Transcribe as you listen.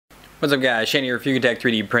What's up guys, Shane here, Fugatech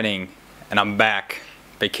 3D Printing, and I'm back.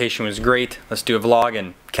 Vacation was great. Let's do a vlog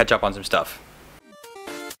and catch up on some stuff.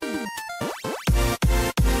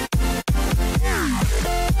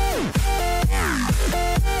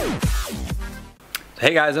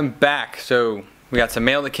 Hey guys, I'm back. So we got some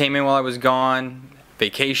mail that came in while I was gone,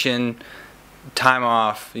 vacation, time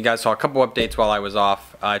off. You guys saw a couple updates while I was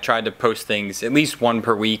off. I tried to post things, at least one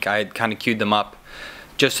per week. I had kind of queued them up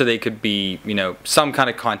just so they could be, you know, some kind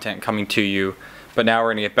of content coming to you. But now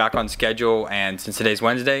we're gonna get back on schedule, and since today's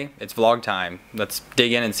Wednesday, it's vlog time. Let's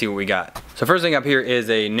dig in and see what we got. So first thing up here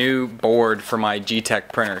is a new board for my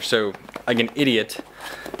G-Tech printer. So like an idiot,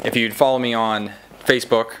 if you'd follow me on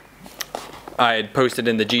Facebook, I had posted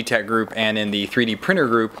in the G-Tech group and in the 3D printer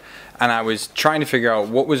group, and I was trying to figure out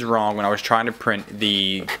what was wrong when I was trying to print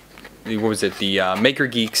the Maker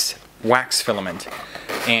Geeks wax filament.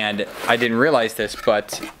 And I didn't realize this,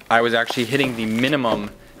 but I was actually hitting the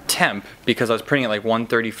minimum temp because I was printing at like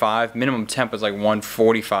 135. Minimum temp was like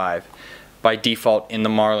 145 by default in the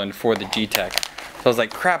Marlin for the G-Tech. So I was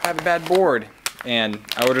like, crap, I have a bad board. And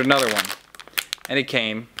I ordered another one. And it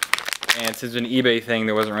came. And since it's an eBay thing,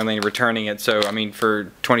 there wasn't really any returning it. So, I mean,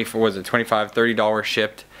 for $25, $30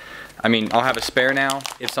 shipped. I mean, I'll have a spare now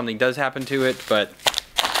if something does happen to it, but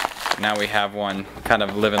now we have one. Kind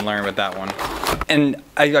of live and learn with that one. And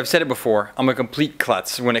I've said it before, I'm a complete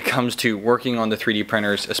klutz when it comes to working on the 3D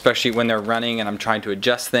printers, especially when they're running and I'm trying to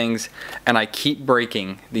adjust things, and I keep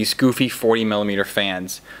breaking these goofy 40mm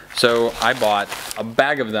fans. So I bought a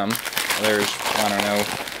bag of them. There's, I don't know,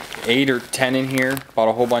 8 or 10 in here. Bought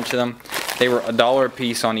a whole bunch of them. They were $1 a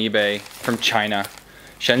piece on eBay from China,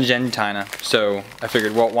 Shenzhen, China. So I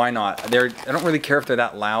figured, well, why not? I don't really care if they're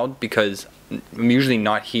that loud because I'm usually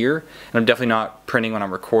not here, and I'm definitely not printing when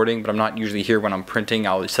I'm recording, but I'm not usually here when I'm printing.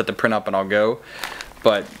 I'll set the print up and I'll go.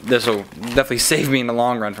 But this will definitely save me in the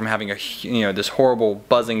long run from having this horrible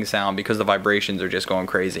buzzing sound because the vibrations are just going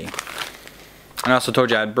crazy. I also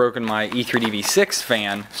told you I had broken my E3DV6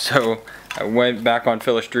 fan, so I went back on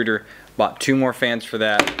Philistruder, bought 2 more fans for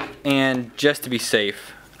that, and just to be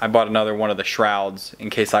safe, I bought another one of the shrouds in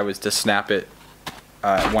case I was to snap it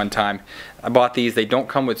at one time. I bought these. They don't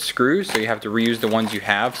come with screws, so you have to reuse the ones you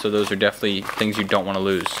have, so those are definitely things you don't want to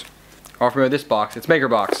lose. Off with this box. It's Maker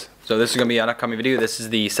Box. So this is going to be an upcoming video. This is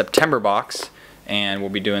the September box, and we'll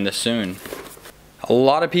be doing this soon. A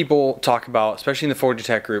lot of people talk about, especially in the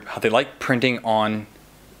Fugatech group, how they like printing on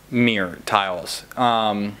mirror tiles.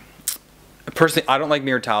 Personally, I don't like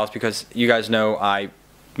mirror tiles because you guys know I,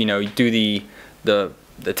 do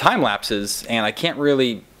the time lapses, and I can't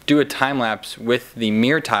really do a time lapse with the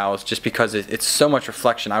mirror tiles just because it's so much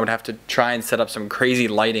reflection. I would have to try and set up some crazy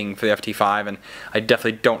lighting for the FT5, and I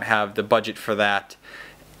definitely don't have the budget for that.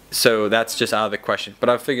 So that's just out of the question. But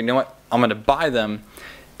I figured, you know what? I'm going to buy them,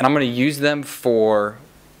 and I'm going to use them for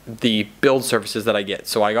the build surfaces that I get.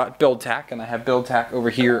 So I got build tack, and I have build tack over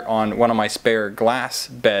here on one of my spare glass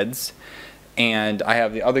beds, and I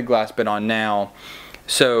have the other glass bed on now.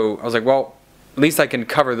 So I was like, well, at least I can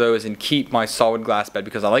cover those and keep my solid glass bed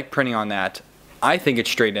because I like printing on that. I think it's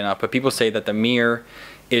straight enough, but people say that the mirror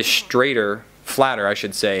is flatter I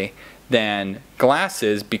should say, than glass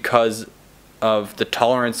is because of the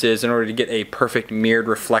tolerances. In order to get a perfect mirrored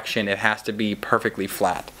reflection, it has to be perfectly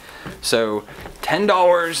flat. So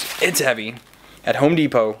 $10, it's heavy, at Home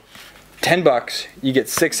Depot, $10, you get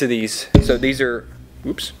 6 of these. So these are,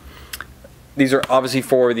 these are obviously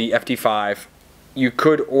for the FT5. You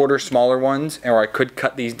could order smaller ones, or I could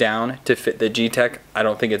cut these down to fit the G-Tech. I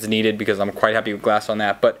don't think it's needed because I'm quite happy with glass on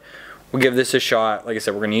that, but we'll give this a shot. Like I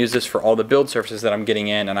said, we're going to use this for all the build surfaces that I'm getting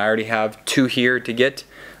in, and I already have 2 here to get.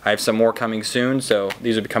 I have some more coming soon, so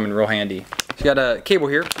these will be coming real handy. So you got a cable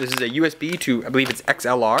here. This is a USB to, I believe it's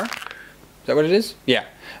XLR. Is that what it is? Yeah.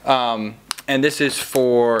 And this is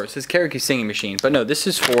for, it says karaoke singing machine, but no, this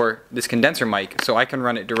is for this condenser mic, so I can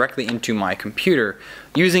run it directly into my computer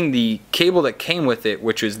using the cable that came with it,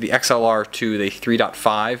 which is the XLR to the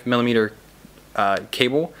 3.5mm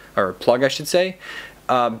cable, or plug I should say.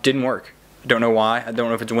 Didn't work. Don't know why. I don't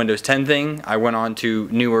know if it's a Windows 10 thing. I went on to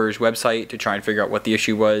Newer's website to try and figure out what the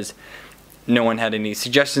issue was. No one had any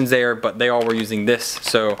suggestions there, but they all were using this,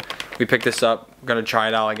 so we picked this up. I'm gonna try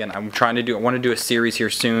it out again. I want to do a series here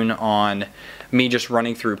soon on me just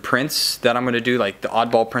running through prints that I'm gonna do, like the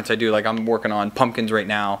oddball prints I do. Like I'm working on pumpkins right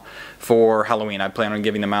now for Halloween. I plan on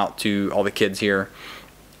giving them out to all the kids here.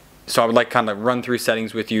 So I would like kind of run through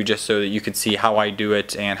settings with you just so that you can see how I do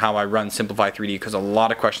it and how I run Simplify 3D, because a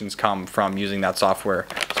lot of questions come from using that software.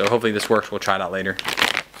 So hopefully this works. We'll try it out later.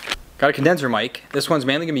 Got a condenser mic. This one's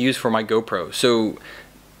mainly going to be used for my GoPro. So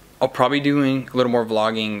I'll probably be doing a little more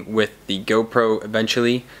vlogging with the GoPro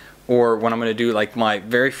eventually. or when I'm going to do like my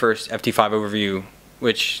very first FT5 overview,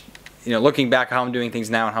 which, you know, looking back how I'm doing things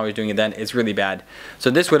now and how I was doing it then, it's really bad. So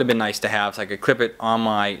this would have been nice to have, so I could clip it on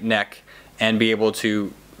my neck and be able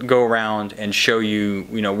to go around and show you,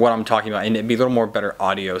 you know, what I'm talking about, and it'd be a little more better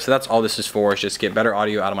audio. So that's all this is for, is just get better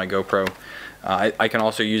audio out of my GoPro. I can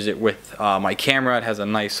also use it with my camera. It has a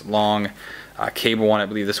nice long cable on it. I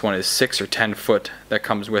believe this one is 6 or 10 foot that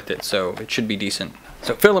comes with it, so it should be decent.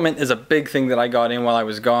 So filament is a big thing that I got in while I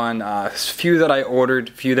was gone. Few that I ordered,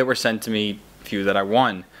 few that were sent to me, few that I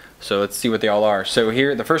won. So let's see what they all are. So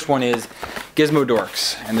here, the first one is Gizmo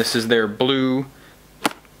Dorks, and this is their blue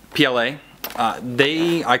PLA.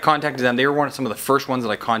 I contacted them. They were some of the first ones that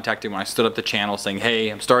I contacted when I stood up the channel saying, hey,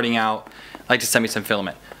 I'm starting out, I'd like to send me some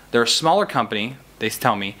filament. They're a smaller company, they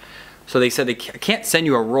tell me, so they said they can't send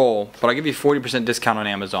you a roll, but I'll give you 40% discount on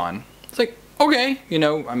Amazon. It's like, okay, you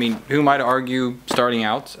know, I mean, who am I to argue starting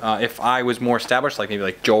out? If I was more established, like maybe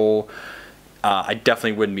like Joel, I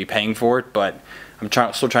definitely wouldn't be paying for it, but I'm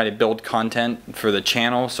still trying to build content for the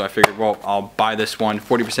channel, so I figured, well, I'll buy this one,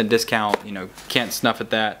 40% discount, you know, can't snuff at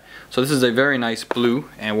that. So this is a very nice blue,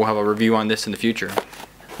 and we'll have a review on this in the future.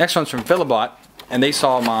 Next one's from Philibot, and they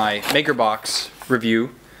saw my MakerBox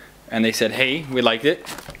review, and they said, hey, we liked it,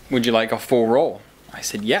 would you like a full roll? I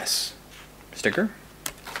said, yes. Sticker.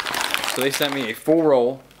 So they sent me a full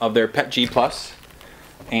roll of their PET G+,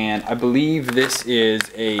 and I believe this is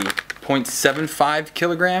a 0.75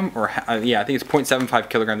 kilogram, or yeah, I think it's 0.75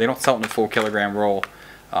 kilogram. They don't sell it in a full kilogram roll.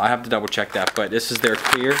 I have to double check that, but this is their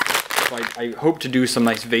clear. So I hope to do some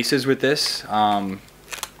nice vases with this, and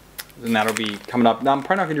that'll be coming up. Now I'm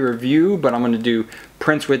probably not going to do a review, but I'm going to do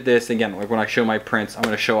prints with this. Again, like when I show my prints, I'm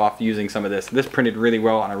going to show off using some of this. This printed really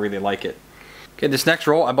well, and I really like it. Okay, this next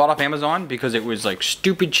roll I bought off Amazon because it was like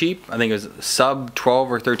stupid cheap. I think it was sub $12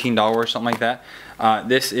 or $13 or something like that.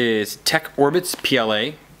 This is Tech Orbits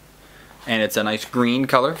PLA, and it's a nice green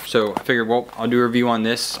color. So I figured, well, I'll do a review on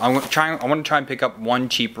this. I want to try and pick up one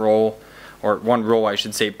cheap roll, or one roll I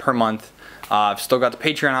should say, per month. I've still got the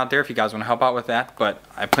Patreon out there if you guys want to help out with that, but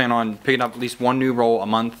I plan on picking up at least one new roll a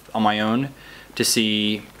month on my own to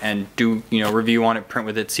see and do, you know, review on it, print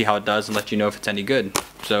with it, see how it does, and let you know if it's any good.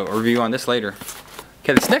 So a review on this later.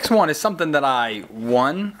 Okay, this next one is something that I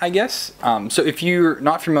won, I guess. So if you're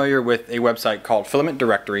not familiar with a website called Filament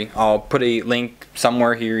Directory, I'll put a link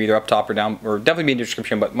somewhere here, either up top or down, or definitely be in the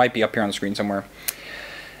description, but it might be up here on the screen somewhere.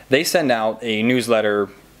 They send out a newsletter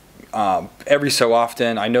every so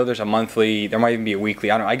often. I know there's a monthly, there might even be a weekly.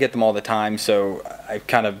 I don't know, I get them all the time, so I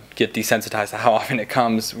kind of get desensitized to how often it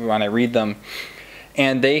comes when I read them.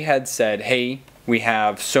 And they had said, hey, we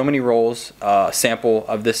have so many rolls, sample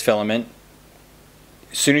of this filament.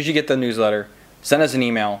 As soon as you get the newsletter, send us an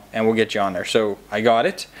email and we'll get you on there. So I got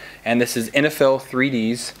it, and this is Inafil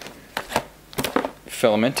 3D's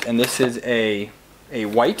filament, and this is a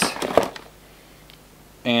white,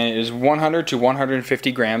 and it is 100 to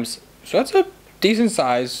 150 grams. So that's a decent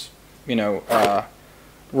size, you know,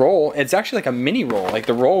 roll. It's actually like a mini roll. Like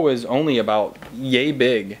the roll is only about yay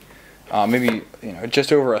big, maybe, you know,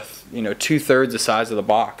 just over a, you know, 2/3 the size of the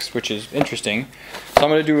box, which is interesting. So I'm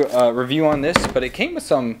going to do a review on this, but it came with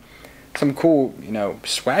some cool, you know,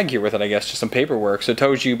 swag here with it, I guess, just some paperwork. So it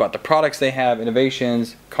tells you about the products they have,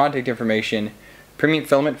 innovations, contact information, premium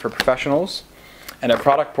filament for professionals, and a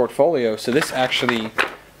product portfolio. So this actually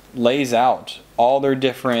lays out all their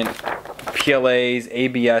different PLAs,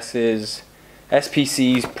 ABSs,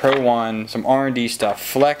 SPCs, Pro 1, some R&D stuff,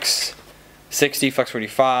 Flex 60, Flex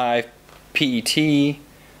 45, PET,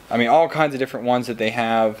 I mean all kinds of different ones that they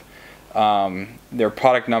have, their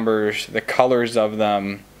product numbers, the colors of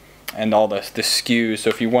them, and all the SKUs. So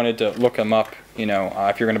if you wanted to look them up, you know,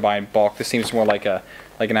 if you're going to buy in bulk, this seems more like an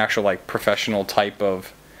actual like professional type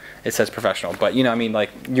of, it says professional, but you know, I mean, like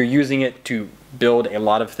you're using it to build a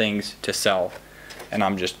lot of things to sell, and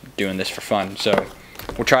I'm just doing this for fun. So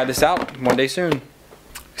we'll try this out one day soon.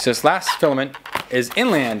 So this last filament is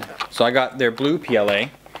Inland. So I got their blue PLA.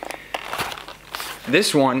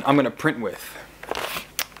 This one I'm going to print with.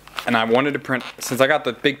 And I wanted to print, since I got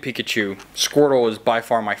the big Pikachu, Squirtle is by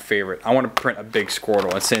far my favorite. I want to print a big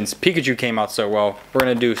Squirtle, and since Pikachu came out so well, we're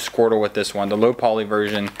going to do Squirtle with this one, the low poly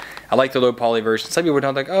version. I like the low poly version. Some people would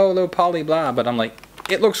talk like, oh, low poly, blah, but I'm like,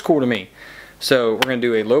 it looks cool to me. So we're going to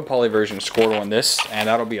do a low poly version of Squirtle in this, and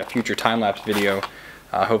that'll be a future time-lapse video,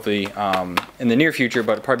 hopefully in the near future,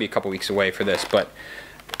 but it'll probably be a couple weeks away for this. But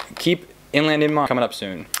keep Inland in mind, coming up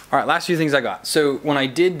soon. All right, last few things I got. So when I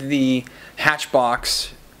did the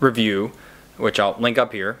Hatchbox review, which I'll link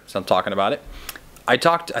up here, so I'm talking about it. I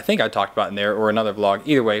think I talked about it in there, or another vlog.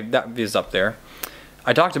 Either way, that is up there.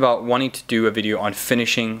 I talked about wanting to do a video on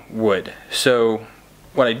finishing wood. So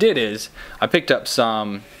what I did is I picked up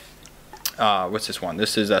some, what's this one?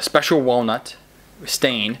 This is a special walnut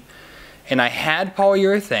stain, and I had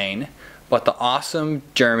polyurethane, but the awesome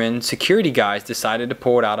German security guys decided to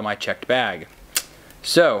pull it out of my checked bag.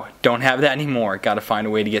 So, don't have that anymore. Got to find a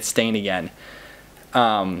way to get stain again.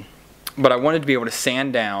 But I wanted to be able to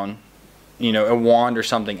sand down, you know, a wand or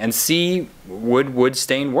something and see would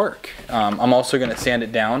stain work. I'm also going to sand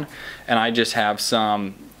it down, and I just have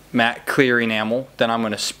some matte clear enamel that I'm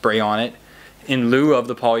going to spray on it in lieu of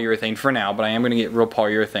the polyurethane for now, but I am going to get real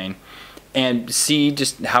polyurethane and see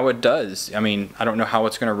just how it does. I mean, I don't know how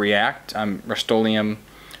it's going to react. Rust-Oleum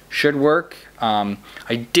should work.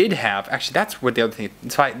 I did have, actually that's what the other thing,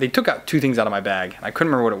 they took out two things out of my bag. I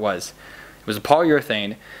couldn't remember what it was. It was a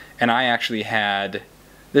polyurethane, and I actually had,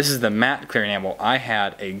 this is the matte clear enamel, I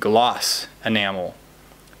had a gloss enamel.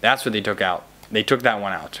 That's what they took out. They took that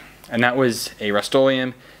one out. And that was a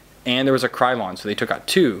Rust-Oleum, and there was a Krylon, so they took out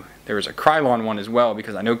two. There was a Krylon one as well,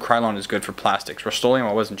 because I know Krylon is good for plastics. Rust-Oleum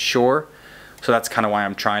I wasn't sure, so that's kind of why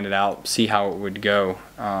I'm trying it out, see how it would go.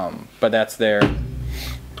 But that's there.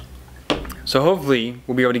 So hopefully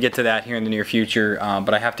we'll be able to get to that here in the near future,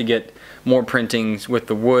 but I have to get more printings with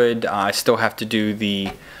the wood. I still have to do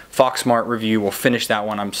the Foxmart review. We'll finish that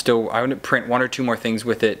one. I want to print one or two more things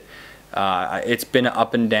with it. It's been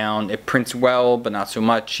up and down. It prints well, but not so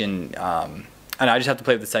much, and I just have to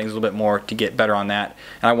play with the settings a little bit more to get better on that.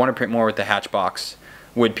 And I want to print more with the Hatchbox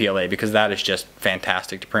wood PLA, because that is just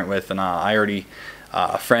fantastic to print with. And I already,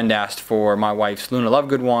 a friend asked for my wife's Luna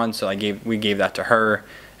Lovegood one, so we gave that to her.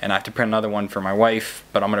 And I have to print another one for my wife,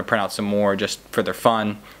 but I'm going to print out some more just for their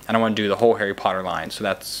fun. And I want to do the whole Harry Potter line, so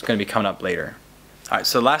that's going to be coming up later. Alright,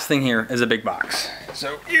 so last thing here is a big box.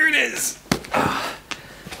 So here it is.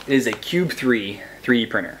 It is a Cube 3 3D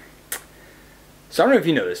printer. So I don't know if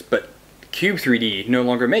you know this, but Cube 3D no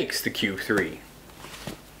longer makes the Cube 3.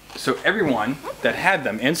 So everyone that had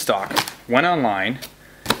them in stock went online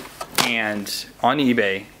and on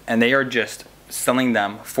eBay, and they are just selling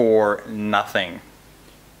them for nothing.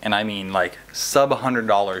 And I mean like sub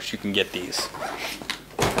 $100 you can get these.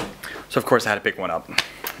 So of course I had to pick one up.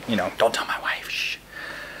 You know, don't tell my wife. Shh.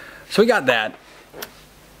 So we got that.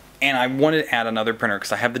 And I wanted to add another printer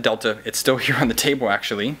because I have the Delta. It's still here on the table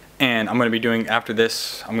actually. And I'm going to be doing, after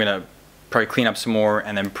this, I'm going to probably clean up some more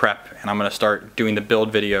and then prep. And I'm going to start doing the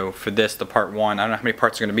build video for this, the part one. I don't know how many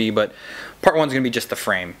parts are going to be, but part one's going to be just the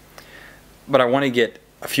frame. But I want to get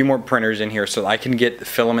a few more printers in here so that I can get the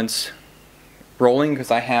filaments rolling, because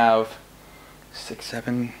I have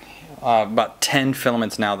about 10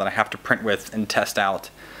 filaments now that I have to print with and test out,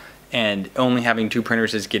 and only having two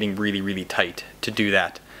printers is getting really tight to do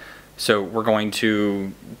that. So we're going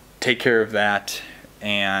to take care of that,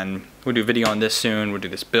 and we'll do a video on this soon. We'll do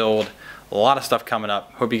this build, a lot of stuff coming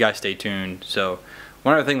up. Hope you guys stay tuned. So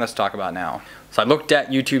one other thing let's talk about now. So I looked at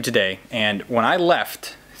YouTube today, and when I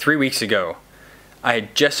left 3 weeks ago I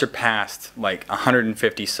had just surpassed like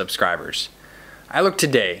 150 subscribers. I look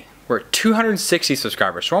today, we're at 260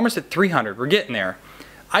 subscribers, so we're almost at 300, we're getting there.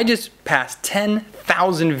 I just passed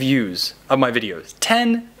 10,000 views of my videos.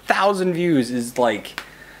 10,000 views is like,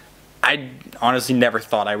 I honestly never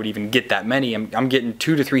thought I would even get that many. I'm getting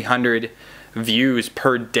 200 to 300 views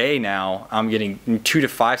per day now. I'm getting 2 to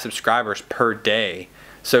 5 subscribers per day.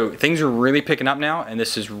 So things are really picking up now, and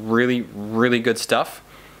this is really good stuff.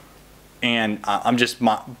 And I'm just,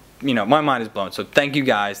 you know, my mind is blown. So thank you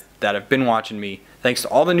guys that have been watching me. Thanks to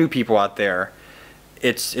all the new people out there.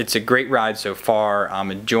 It's a great ride so far.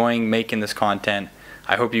 I'm enjoying making this content.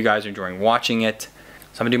 I hope you guys are enjoying watching it.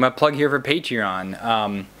 So I'm gonna do my plug here for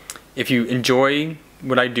Patreon. If you enjoy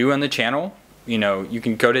what I do on the channel, you know, you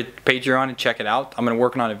can go to Patreon and check it out. I'm gonna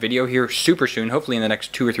work on a video here super soon, hopefully in the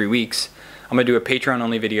next 2 or 3 weeks. I'm gonna do a Patreon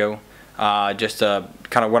only video. Just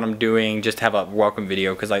kind of what I'm doing, just to have a welcome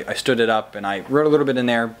video, because I stood it up and I wrote a little bit in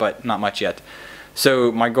there, but not much yet.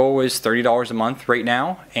 So my goal is $30 a month right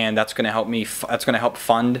now, and that's going to help me. That's going to help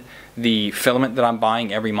fund the filament that I'm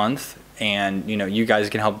buying every month, and you know, you guys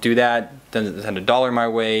can help do that. Doesn't send $1 my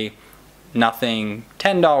way, nothing.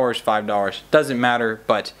 $10, $5 doesn't matter.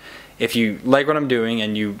 But if you like what I'm doing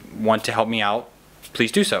and you want to help me out,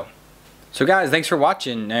 please do so. So guys, thanks for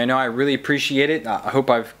watching. I know I really appreciate it. I hope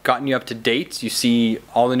I've gotten you up to date. You see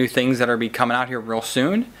all the new things that are be coming out here real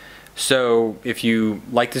soon. So if you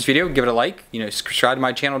like this video, give it a like. You know, subscribe to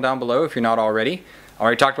my channel down below if you're not already. I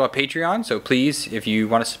already talked about Patreon, so please, if you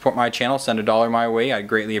want to support my channel, send $1 my way. I'd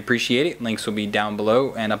greatly appreciate it. Links will be down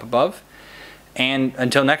below and up above. And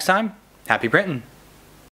until next time, happy printing.